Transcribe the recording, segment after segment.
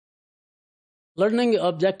learning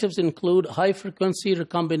objectives include high-frequency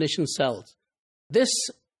recombination cells. This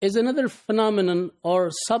is another phenomenon or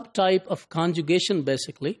subtype of conjugation,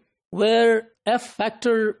 basically, where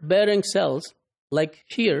F-factor-bearing cells, like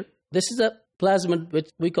here, this is a plasmid which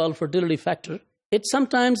we call fertility factor. It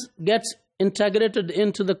sometimes gets integrated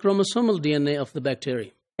into the chromosomal DNA of the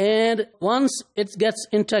bacterium. And once it gets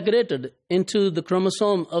integrated into the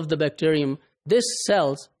chromosome of the bacterium, this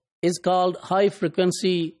cell is called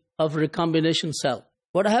high-frequency of recombination cell.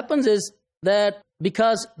 What happens is that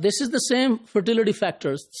because this is the same fertility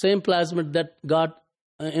factors, same plasmid that got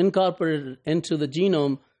incorporated into the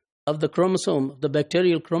genome of the chromosome, the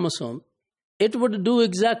bacterial chromosome, it would do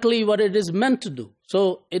exactly what it is meant to do.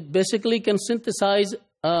 So it basically can synthesize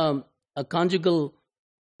a conjugal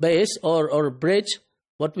base or bridge,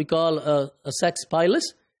 what we call a sex pilus,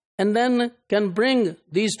 and then can bring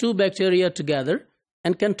these two bacteria together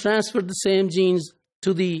and can transfer the same genes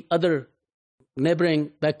to the other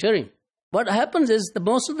neighboring bacterium. What happens is that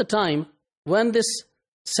most of the time when this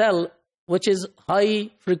cell, which is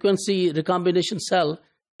high-frequency recombination cell,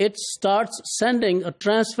 it starts sending or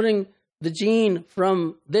transferring the gene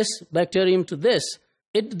from this bacterium to this,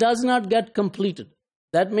 it does not get completed.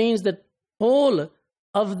 That means that whole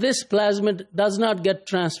of this plasmid does not get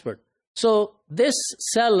transferred. So this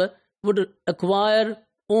cell would acquire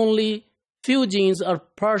only few genes or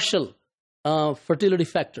partial fertility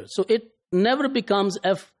factors. So it never becomes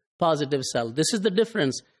F-positive cell. This is the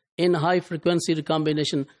difference in high-frequency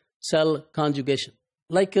recombination cell conjugation.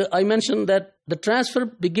 Like I mentioned that the transfer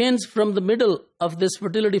begins from the middle of this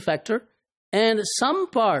fertility factor, and some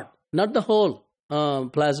part, not the whole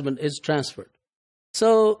plasmid, is transferred.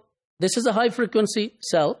 So this is a high-frequency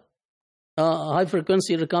cell,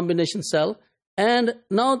 high-frequency recombination cell, and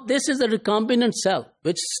now this is a recombinant cell,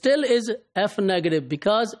 which still is F-negative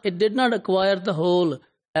because it did not acquire the whole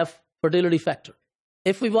F fertility factor.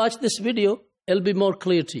 If we watch this video, it'll be more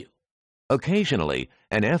clear to you. Occasionally,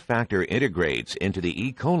 an F factor integrates into the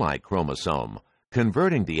E. coli chromosome,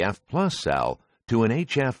 converting the F plus cell to an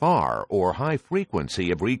HFR or high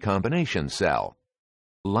frequency of recombination cell.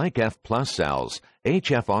 Like F plus cells,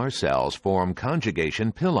 HFR cells form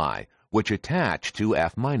conjugation pili, which attach to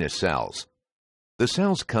F minus cells. The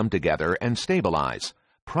cells come together and stabilize,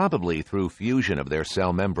 probably through fusion of their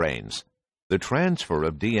cell membranes. The transfer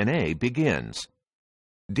of DNA begins.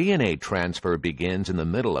 DNA transfer begins in the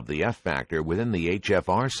middle of the F factor within the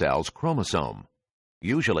HFR cell's chromosome.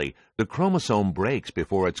 Usually, the chromosome breaks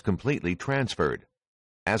before it's completely transferred.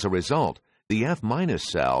 As a result, the F minus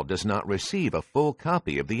cell does not receive a full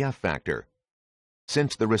copy of the F factor.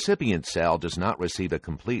 Since the recipient cell does not receive a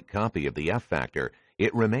complete copy of the F factor,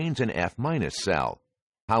 it remains an F minus cell.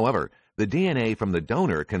 However, the DNA from the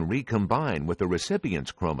donor can recombine with the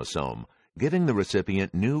recipient's chromosome, giving the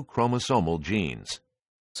recipient new chromosomal genes.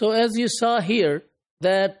 So as you saw here,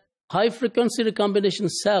 that high-frequency recombination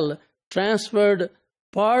cell transferred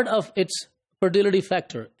part of its fertility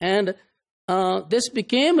factor, and this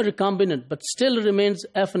became a recombinant, but still remains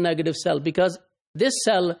F-negative cell because this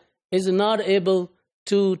cell is not able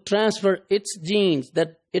to transfer its genes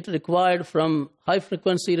that it required from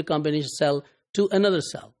high-frequency recombination cell to another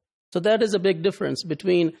cell. So that is a big difference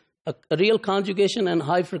between a real conjugation and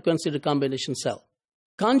high-frequency recombination cell.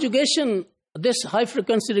 Conjugation, this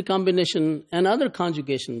high-frequency recombination and other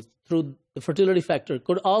conjugations through the fertility factor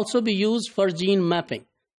could also be used for gene mapping.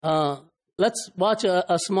 Let's watch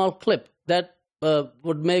a small clip that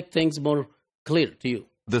would make things more clear to you.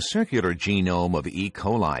 The circular genome of E.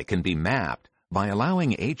 coli can be mapped by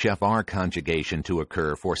allowing HFR conjugation to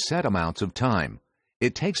occur for set amounts of time.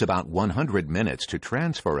 It takes about 100 minutes to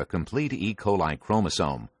transfer a complete E. coli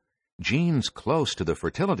chromosome. Genes close to the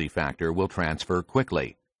fertility factor will transfer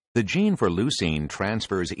quickly. The gene for leucine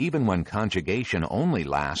transfers even when conjugation only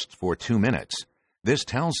lasts for 2 minutes. This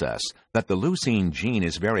tells us that the leucine gene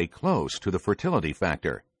is very close to the fertility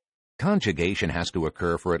factor. Conjugation has to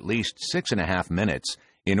occur for at least 6.5 minutes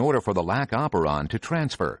in order for the lac operon to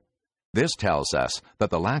transfer. This tells us that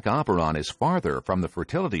the lac operon is farther from the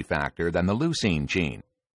fertility factor than the leucine gene.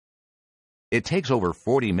 It takes over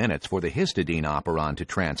 40 minutes for the histidine operon to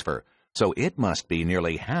transfer, so it must be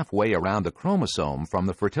nearly halfway around the chromosome from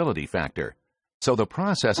the fertility factor. So the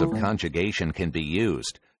process of conjugation can be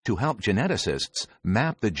used to help geneticists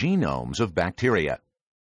map the genomes of bacteria.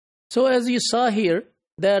 So as you saw here,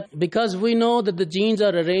 that because we know that the genes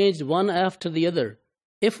are arranged one after the other,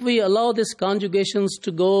 if we allow these conjugations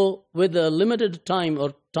to go with a limited time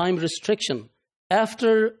or time restriction,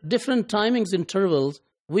 after different timings intervals,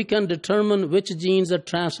 we can determine which genes are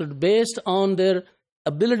transferred based on their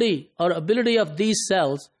ability of these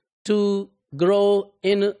cells to grow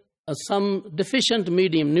in some deficient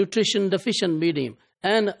medium, nutrition deficient medium.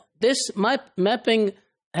 And this mapping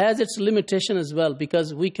has its limitation as well,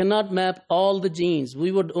 because we cannot map all the genes.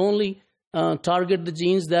 We would only target the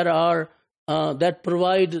genes that are that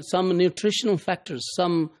provide some nutritional factors,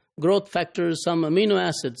 some growth factors, some amino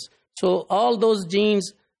acids. So all those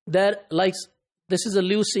genes that, like, this is a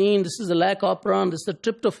leucine, this is a lac-operon, this is a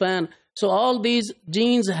tryptophan. So all these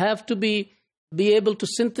genes have to be able to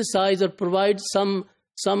synthesize or provide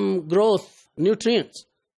some growth nutrients.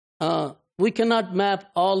 We cannot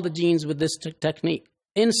map all the genes with this technique.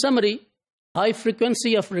 In summary, high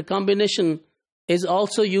frequency of recombination is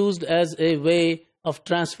also used as a way of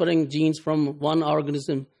transferring genes from one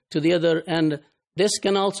organism to the other, and this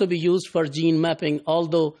can also be used for gene mapping,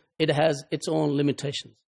 although it has its own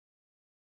limitations.